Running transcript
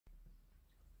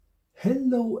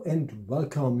Hello and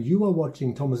welcome. You are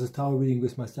watching Thomas's Tarot reading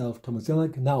with myself, Thomas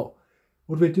Young. Now,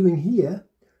 what we're doing here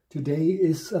today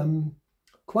is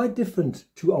quite different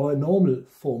to our normal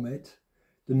format.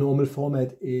 The normal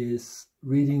format is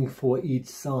reading for each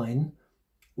sign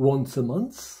once a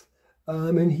month.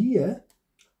 And here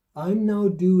I'm now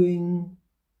doing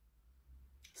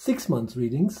 6 months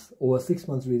readings or 6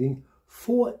 months reading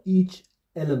for each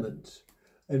element.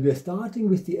 And we're starting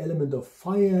with the element of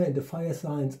fire, and the fire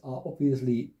signs are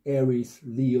obviously Aries,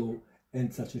 Leo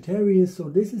and Sagittarius. So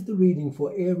this is the reading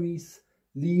for Aries,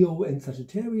 Leo and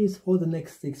Sagittarius for the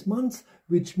next 6 months,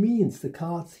 which means the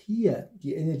cards here,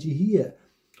 the energy here,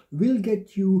 will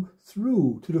get you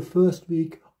through to the first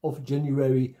week of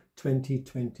January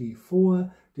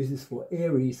 2024. This is for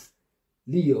Aries,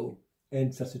 Leo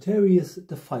and Sagittarius,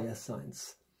 the fire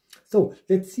signs. So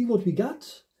let's see what we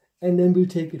got, and then we'll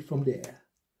take it from there.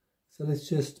 So let's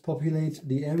just populate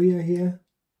the area here.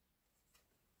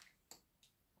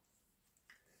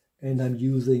 And I'm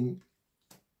using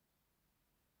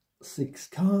 6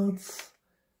 cards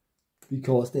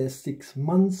because there's 6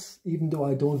 months, even though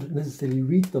I don't necessarily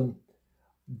read them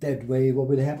that way. What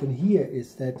will happen here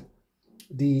is that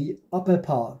the upper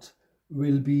part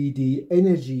will be the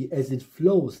energy as it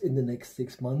flows in the next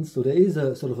 6 months. So there is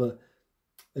a sort of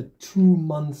a 2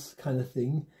 months kind of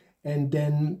thing. And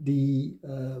then the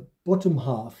bottom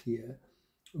half here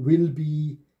will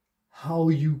be how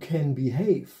you can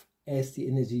behave as the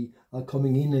energy are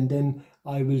coming in. And then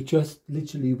I will just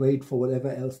literally wait for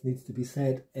whatever else needs to be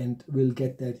said, and we'll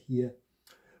get that here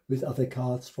with other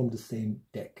cards from the same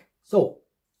deck. So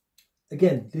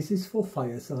again, this is for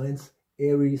fire signs,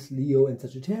 Aries, Leo and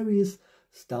Sagittarius,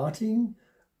 starting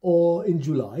or in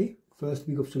July, first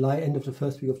week of July, end of the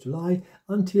first week of July,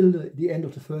 until the end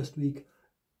of the first week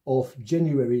of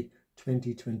January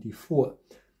 2024.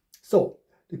 So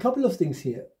a couple of things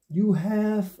here. You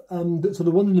have so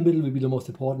the one in the middle will be the most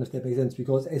important, if that makes sense,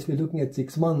 because as we're looking at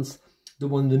 6 months, the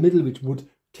one in the middle, which would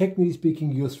technically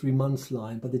speaking your 3 months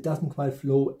line, but it doesn't quite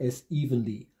flow as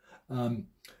evenly,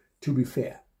 to be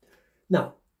fair.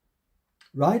 Now,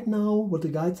 right now, what the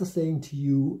guides are saying to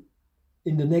you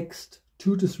in the next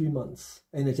 2 to 3 months,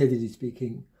 energetically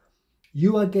speaking,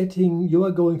 you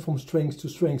are going from strength to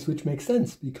strength, which makes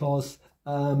sense because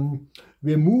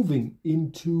we're moving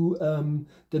into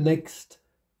the next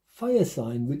fire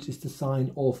sign, which is the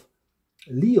sign of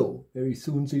Leo very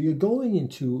soon. So you're going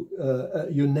into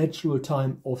your natural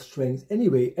time of strength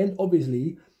anyway. And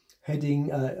obviously,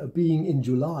 being in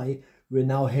July, we're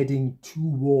now heading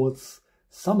towards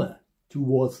summer,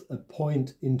 towards a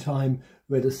point in time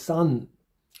where the sun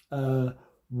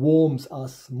warms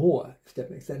us more, if that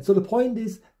makes sense. So the point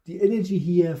is, the energy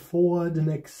here for the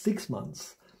next 6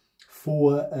 months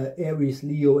for Aries,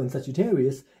 Leo and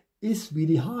Sagittarius is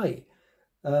really high.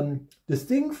 The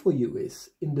thing for you is,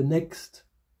 in the next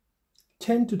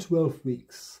 10 to 12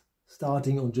 weeks,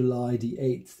 starting on July the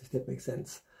 8th, if that makes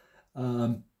sense,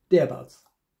 thereabouts,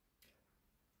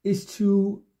 is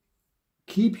to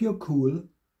keep your cool.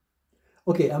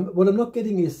 Okay, what I'm not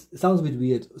getting is, it sounds a bit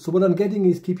weird. So what I'm getting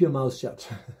is keep your mouth shut.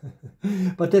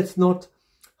 But that's not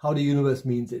how the universe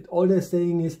means it. All they're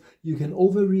saying is you can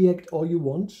overreact all you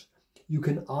want. You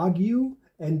can argue,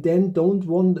 and then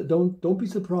don't be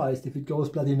surprised if it goes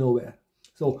bloody nowhere.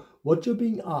 So what you're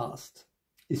being asked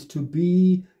is to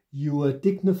be your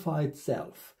dignified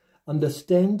self.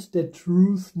 Understand that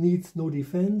truth needs no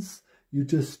defense. You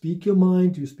just speak your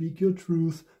mind, you speak your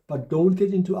truth, but don't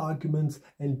get into arguments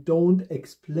and don't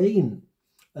explain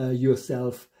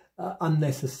yourself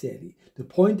unnecessarily. The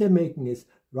point they're making is,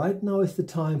 right now is the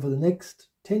time for the next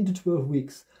 10 to 12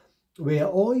 weeks where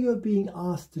all you're being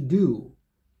asked to do,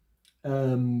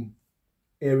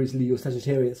 Aries, Leo,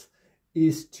 Sagittarius,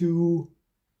 is to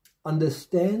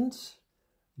understand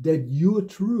that your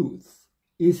truth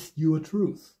is your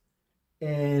truth.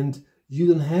 And you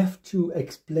don't have to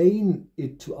explain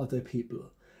it to other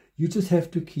people. You just have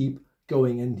to keep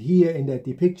going. And here in that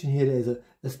depiction here, there's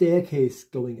a staircase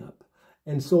going up.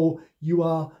 And so you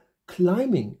are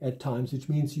climbing at times, which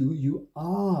means you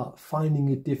are finding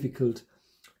it difficult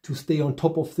to stay on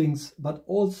top of things. But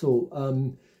also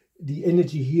the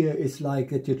energy here is like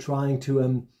that you're trying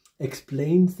to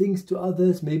explain things to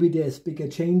others. Maybe there's bigger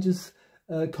changes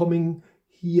coming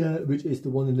here, which is the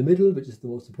one in the middle, which is the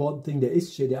most important thing.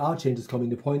 There are changes coming.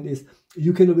 The point is,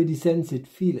 you can already sense it,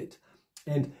 feel it.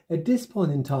 And at this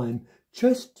point in time,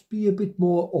 just be a bit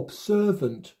more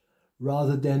observant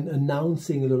rather than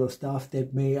announcing a lot of stuff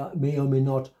that may or may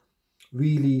not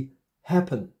really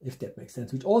happen, if that makes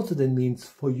sense. Which also then means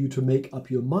for you to make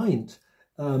up your mind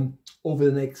over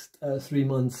the next 3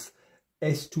 months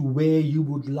as to where you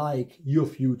would like your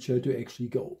future to actually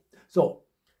go. So,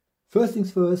 first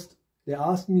things first, they're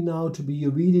asking you now to be a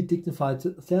really dignified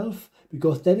self,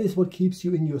 because that is what keeps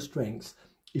you in your strengths.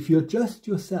 If you're just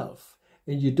yourself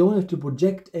and you don't have to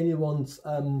project anyone's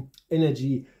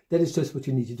energy, that is just what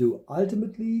you need to do.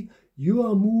 Ultimately, you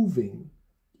are moving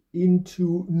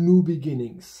into new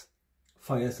beginnings.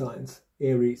 Fire signs,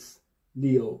 Aries,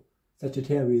 Leo,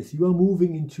 Sagittarius, you are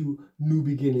moving into new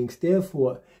beginnings.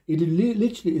 Therefore, it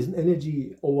literally is an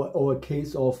energy or a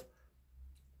case of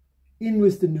in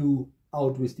with the new,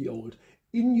 out with the old.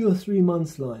 In your 3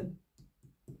 months line,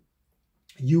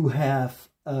 you have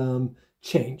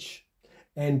change,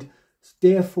 and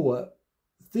therefore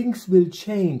things will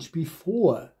change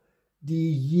before the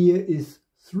year is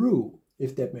through,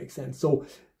 if that makes sense. So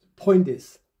point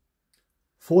is,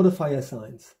 for the fire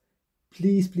signs,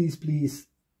 please, please, please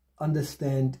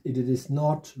understand it is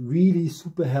not really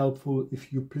super helpful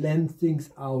if you plan things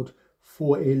out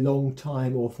for a long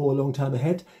time or for a long time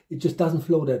ahead. It just doesn't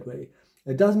flow that way.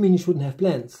 It doesn't mean you shouldn't have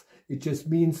plans. It just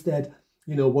means that,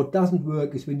 you know, what doesn't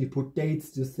work is when you put dates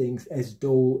to things as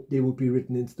though they would be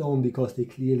written in stone, because they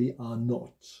clearly are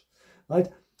not, right?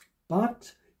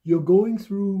 But you're going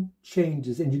through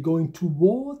changes and you're going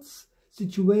towards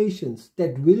situations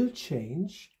that will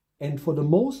change and for the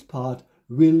most part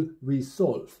will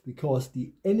resolve, because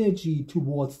the energy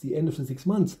towards the end of the 6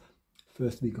 months,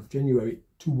 first week of January,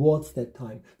 towards that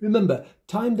time. Remember,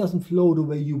 time doesn't flow the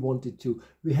way you want it to.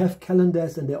 We have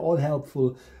calendars and they're all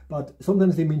helpful, but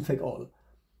sometimes they mean fuck all.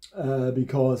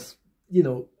 Because, you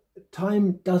know,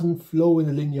 time doesn't flow in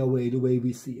a linear way the way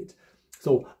we see it.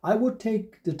 So I would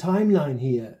take the timeline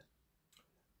here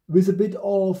with a bit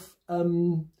of,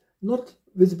 not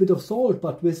with a bit of salt,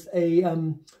 but with a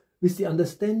with the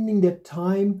understanding that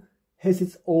time has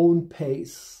its own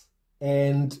pace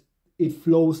and it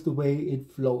flows the way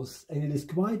it flows, and it is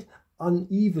quite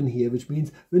uneven here, which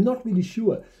means we're not really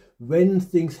sure when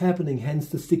things happening, hence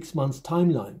the 6 months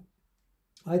timeline,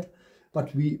 right?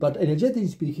 But energetically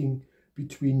speaking,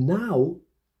 between now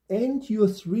and your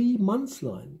 3 months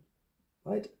line,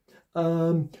 right,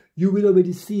 you will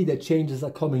already see that changes are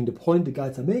coming. The point the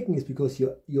guides are making is because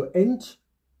your end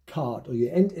card or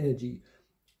your end energy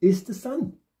is the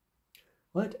sun,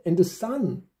 right? And the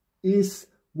sun is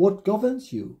what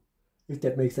governs you, if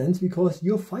that makes sense, because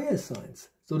you're fire signs.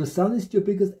 So the sun is your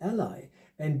biggest ally.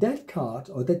 And that card,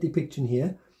 or that depiction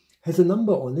here, has a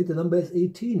number on it. The number is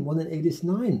 18. 1 and 8 is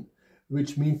 9,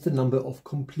 which means the number of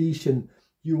completion.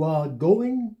 You are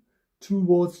going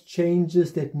towards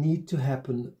changes that need to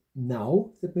happen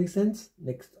now, if that makes sense,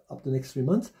 up the next 3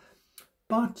 months.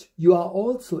 But you are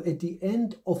also at the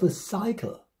end of a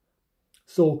cycle.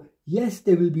 So yes,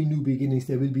 there will be new beginnings,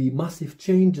 there will be massive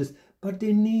changes, but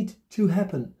they need to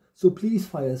happen. So please,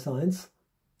 fire signs,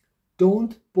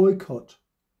 don't boycott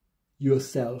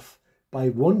yourself by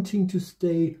wanting to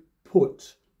stay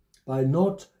put, by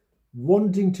not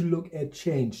wanting to look at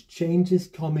change. Change is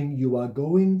coming. You are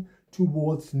going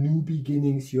towards new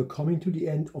beginnings. You're coming to the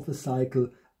end of a cycle,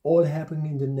 all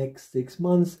happening in the next 6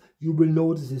 months. You will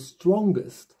notice it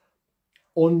strongest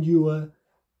on your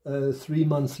 3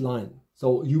 months line.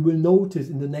 So you will notice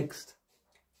in the next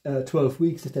 12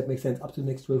 weeks, if that makes sense, up to the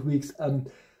next 12 weeks,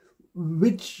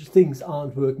 which things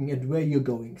aren't working and where you're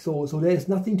going. So there's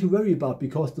nothing to worry about,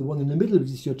 because the one in the middle,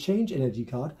 which is your change energy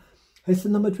card, has the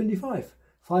number 25.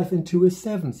 5 and 2 is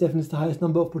 7. 7 is the highest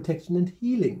number of protection and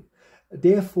healing.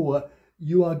 Therefore,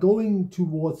 you are going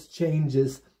towards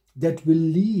changes that will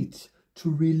lead to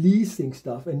releasing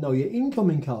stuff. And now your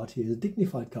incoming card here, the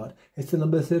dignified card, has the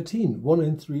number 13. 1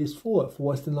 and 3 is 4.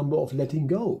 4 is the number of letting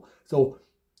go. So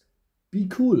be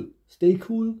cool, stay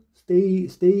calm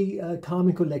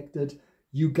and collected.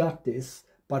 You got this,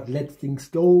 but let things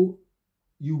go.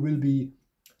 You will be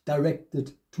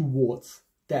directed towards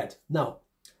that. Now,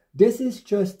 this is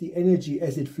just the energy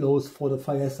as it flows for the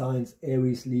fire signs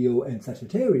Aries, Leo and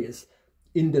Sagittarius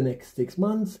in the next 6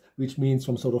 months, which means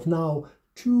from sort of now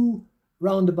to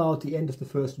round about the end of the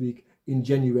first week in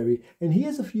January. And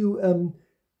here's a few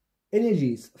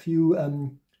energies, a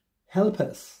few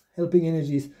helping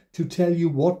energies to tell you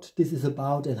what this is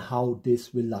about and how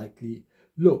this will likely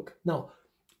look. Now,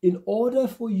 in order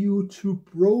for you to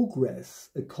progress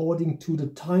according to the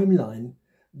timeline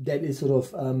that is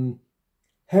sort of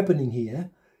happening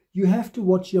here, you have to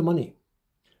watch your money.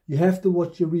 You have to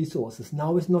watch your resources.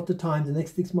 Now is not the time, the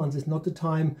next 6 months is not the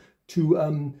time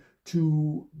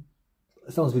to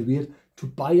sounds a bit weird, to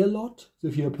buy a lot. So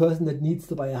if you're a person that needs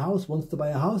to buy a house, wants to buy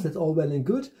a house, that's all well and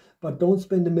good, but don't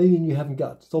spend $1 million you haven't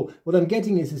got. So what I'm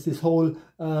getting is this whole,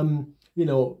 you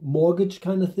know, mortgage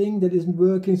kind of thing that isn't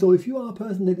working. So if you are a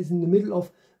person that is in the middle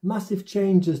of massive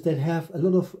changes that have a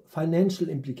lot of financial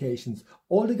implications.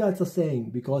 All the guides are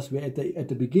saying, because we're at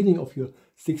the beginning of your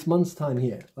 6 months time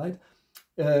here, right?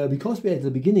 Because we're at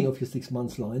the beginning of your 6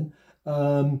 months line,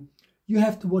 you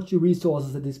have to watch your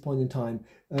resources at this point in time.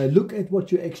 Look at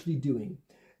what you're actually doing.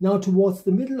 Now, towards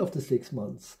the middle of the 6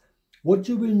 months, what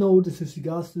you will notice with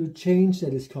regards to the change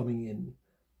that is coming in,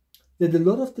 that a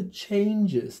lot of the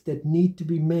changes that need to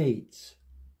be made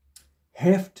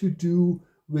have to do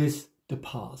with the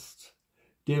past.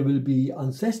 There will be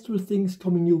ancestral things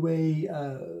coming your way,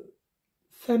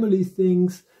 family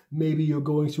things, maybe you're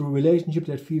going through a relationship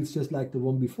that feels just like the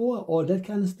one before, all that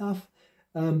kind of stuff.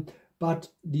 But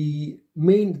the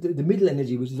middle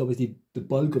energy, which is obviously the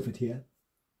bulk of it here,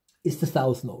 is the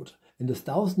South Node. And the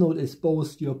South Node is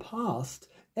both your past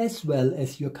as well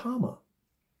as your karma.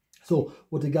 So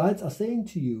what the guides are saying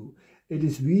to you, it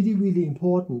is really, really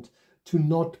important to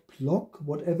not block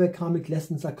whatever karmic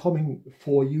lessons are coming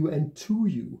for you and to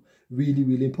you. Really,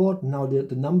 really important. Now,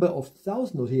 the number of the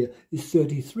South Node here is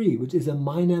 33, which is a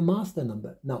minor master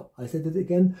number. Now, I said it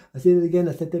again, I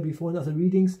said that before in other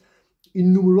readings.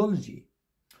 In numerology,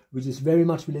 which is very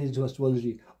much related to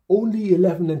astrology, only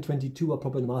 11 and 22 are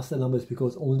proper master numbers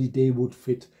because only they would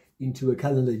fit into a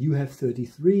calendar. You have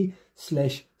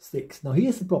 33/6. Now,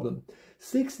 here's the problem.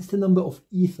 6 is the number of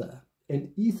ether,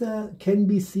 and ether can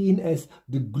be seen as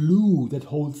the glue that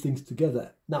holds things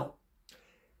together. Now,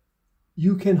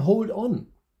 you can hold on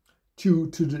to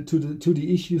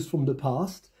the issues from the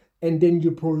past, and then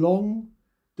you prolong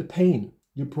the pain.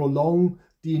 You prolong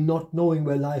the not knowing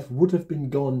where life would have been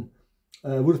going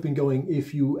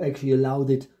if you actually allowed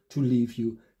it to leave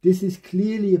you. This is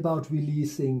clearly about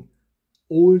releasing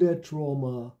older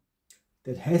trauma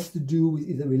that has to do with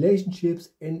either relationships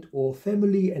and or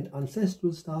family and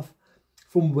ancestral stuff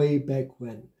from way back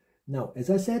when. Now, as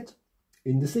I said,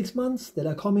 in the 6 months that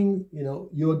are coming,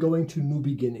 you are going to new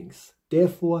beginnings.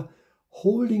 Therefore,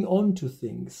 holding on to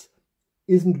things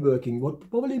isn't working. What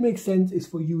probably makes sense is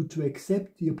for you to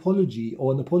accept the apology,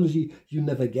 or an apology you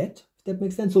never get, if that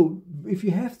makes sense. So if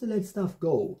you have to let stuff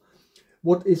go,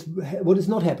 what is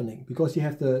not happening, because you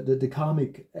have the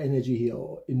karmic energy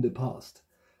here in the past,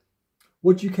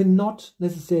 what you cannot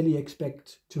necessarily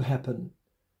expect to happen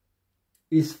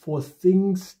is for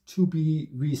things to be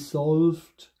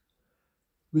resolved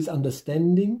with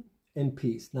understanding and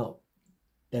peace. Now,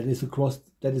 that is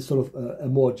sort of a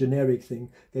more generic thing.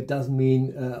 That doesn't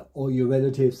mean all your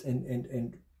relatives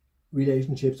and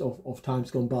relationships of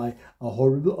times gone by are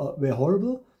horrible, were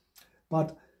horrible,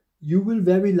 but you will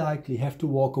very likely have to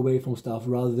walk away from stuff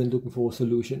rather than looking for a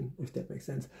solution, if that makes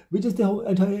sense. Which is the whole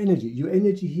entire energy. Your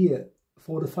energy here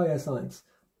for the fire signs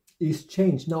is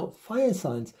change. Now, fire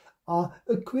signs are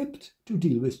equipped to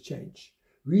deal with change.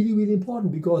 Really, really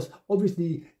important, because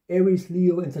obviously Aries,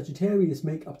 Leo and Sagittarius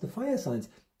make up the fire signs.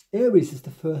 Aries is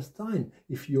the first sign.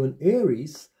 If you're an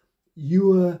Aries,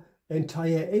 your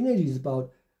entire energy is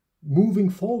about moving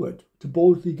forward, to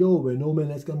boldly go where no man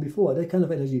has gone before, that kind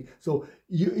of energy. So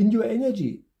in your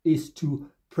energy is to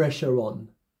pressure on.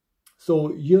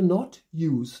 So you're not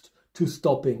used to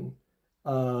stopping,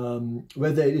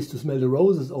 whether it is to smell the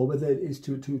roses or whether it is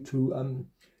to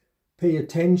pay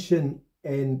attention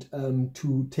and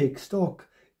to take stock.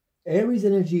 Aries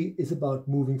energy is about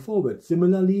moving forward.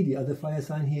 Similarly, the other fire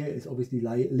sign here is obviously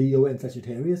Leo and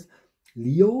Sagittarius.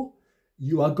 Leo,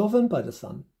 you are governed by the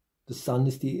sun. The sun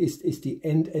is the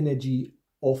end energy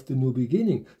of the new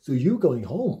beginning. So you're going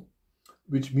home,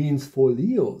 which means for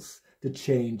Leos, the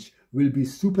change will be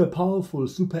super powerful,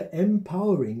 super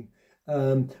empowering.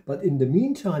 But in the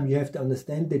meantime, you have to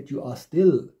understand that you are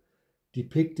still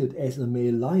depicted as a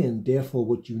male lion. Therefore,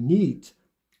 what you need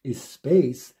is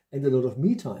space and a lot of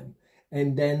me time.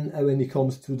 And then when it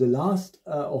comes to the last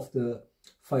of the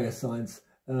fire signs,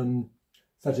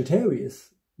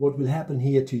 Sagittarius, what will happen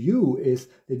here to you is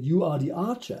that you are the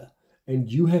archer,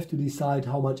 and you have to decide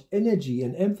how much energy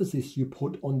and emphasis you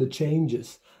put on the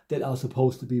changes that are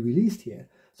supposed to be released here.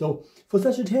 So for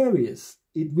Sagittarius,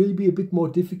 it will be a bit more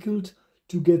difficult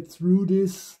to get through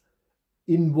this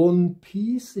in one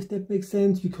piece, if that makes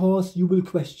sense, because you will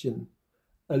question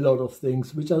a lot of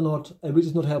things which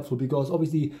is not helpful, because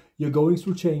obviously you're going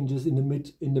through changes in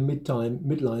the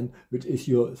midline, which is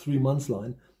your 3 months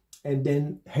line, and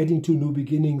then heading to new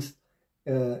beginnings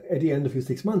at the end of your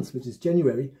 6 months, which is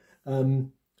January.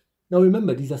 Now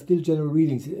remember, these are still general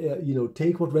readings.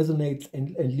 Take what resonates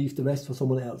and leave the rest for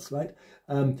someone else, right?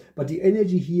 But the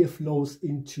energy here flows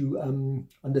into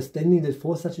understanding that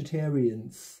for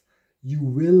Sagittarians, you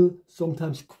will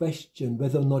sometimes question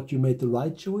whether or not you made the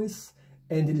right choice,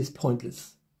 and it is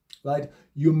pointless, right?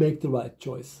 You make the right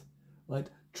choice, right?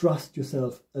 trust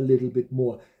yourself a little bit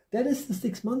more. That is the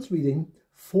 6 months reading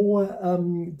for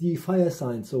the fire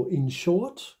sign. So in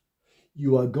short,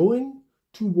 you are going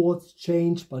towards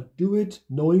change, but do it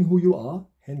knowing who you are,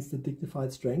 hence the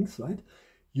dignified strength, right?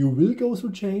 You will go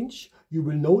through change. You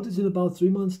will notice in about 3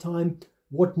 months' time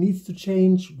what needs to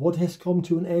change, what has come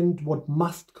to an end, what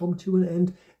must come to an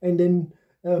end, and then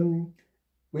as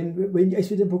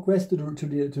we then progress to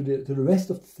the rest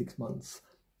of the 6 months,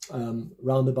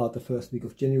 round about the first week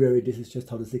of January, this is just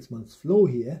how the 6 months flow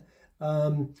here.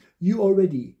 You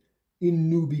already in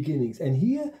new beginnings, and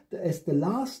here as the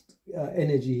last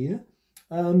energy here,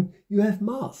 you have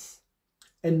Mars,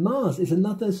 and Mars is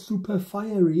another super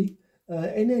fiery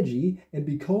energy, and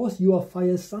because you are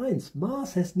fire signs,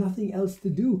 Mars has nothing else to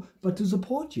do but to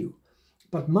support you.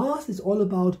 But Mars is all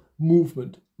about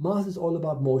movement. Mars is all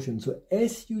about motion. So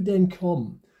as you then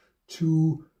come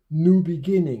to new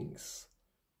beginnings,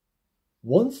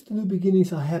 once the new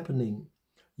beginnings are happening,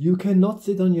 you cannot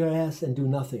sit on your ass and do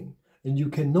nothing. And you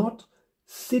cannot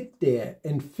sit there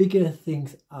and figure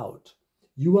things out.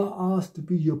 You are asked to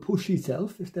be your pushy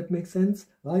self, if that makes sense,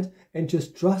 right? And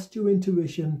just trust your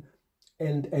intuition.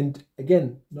 And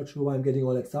again, not sure why I'm getting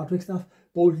all that Star Trek stuff.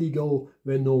 Boldly go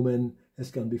where no man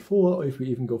has gone before, or if we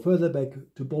even go further back,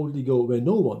 to boldly go where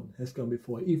no one has gone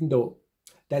before, even though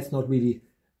that's not really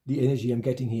the energy I'm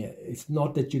getting here. It's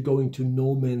not that you're going to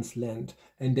no man's land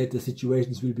and that the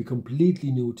situations will be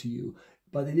completely new to you,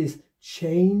 but it is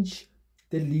change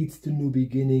that leads to new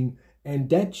beginning, and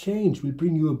that change will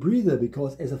bring you a breather,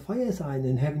 because as a fire sign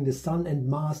and having the Sun and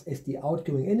Mars as the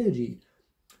outgoing energy,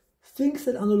 things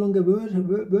that are no longer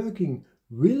working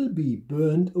will be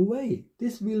burned away.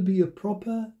 This will be a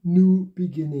proper new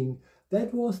beginning.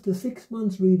 That was the 6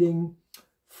 months reading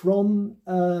from,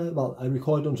 well, I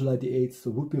recorded on July the 8th, so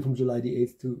it would be from July the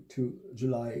 8th to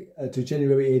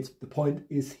January 8th. The point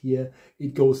is here,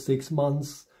 it goes 6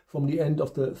 months from the end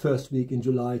of the first week in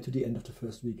July to the end of the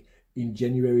first week in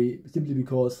January, simply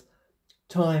because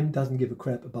time doesn't give a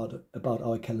crap about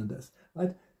our calendars,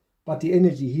 right? But the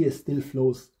energy here still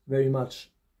flows very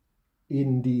much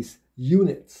in these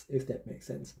units, if that makes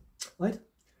sense, right?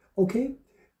 Okay,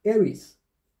 Aries,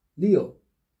 Leo,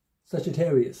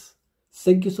 Sagittarius,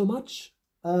 thank you so much.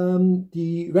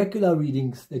 The regular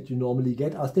readings that you normally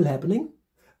get are still happening.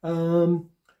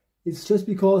 It's just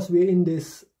because we're in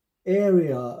this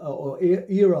area or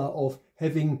era of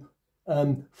having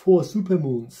 4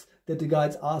 supermoons that the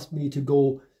guides asked me to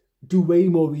go do way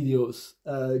more videos,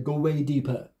 go way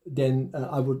deeper than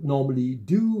I would normally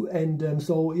do. And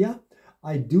so, yeah,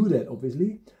 I do that,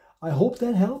 obviously. I hope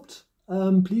that helped.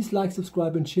 Please like,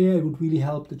 subscribe, and share. It would really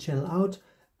help the channel out.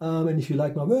 And if you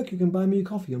like my work, you can buy me a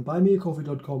coffee on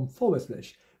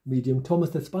buymeacoffee.com/Medium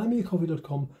Thomas. That's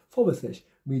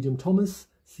buymeacoffee.com/Medium Thomas.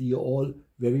 See you all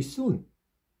very soon.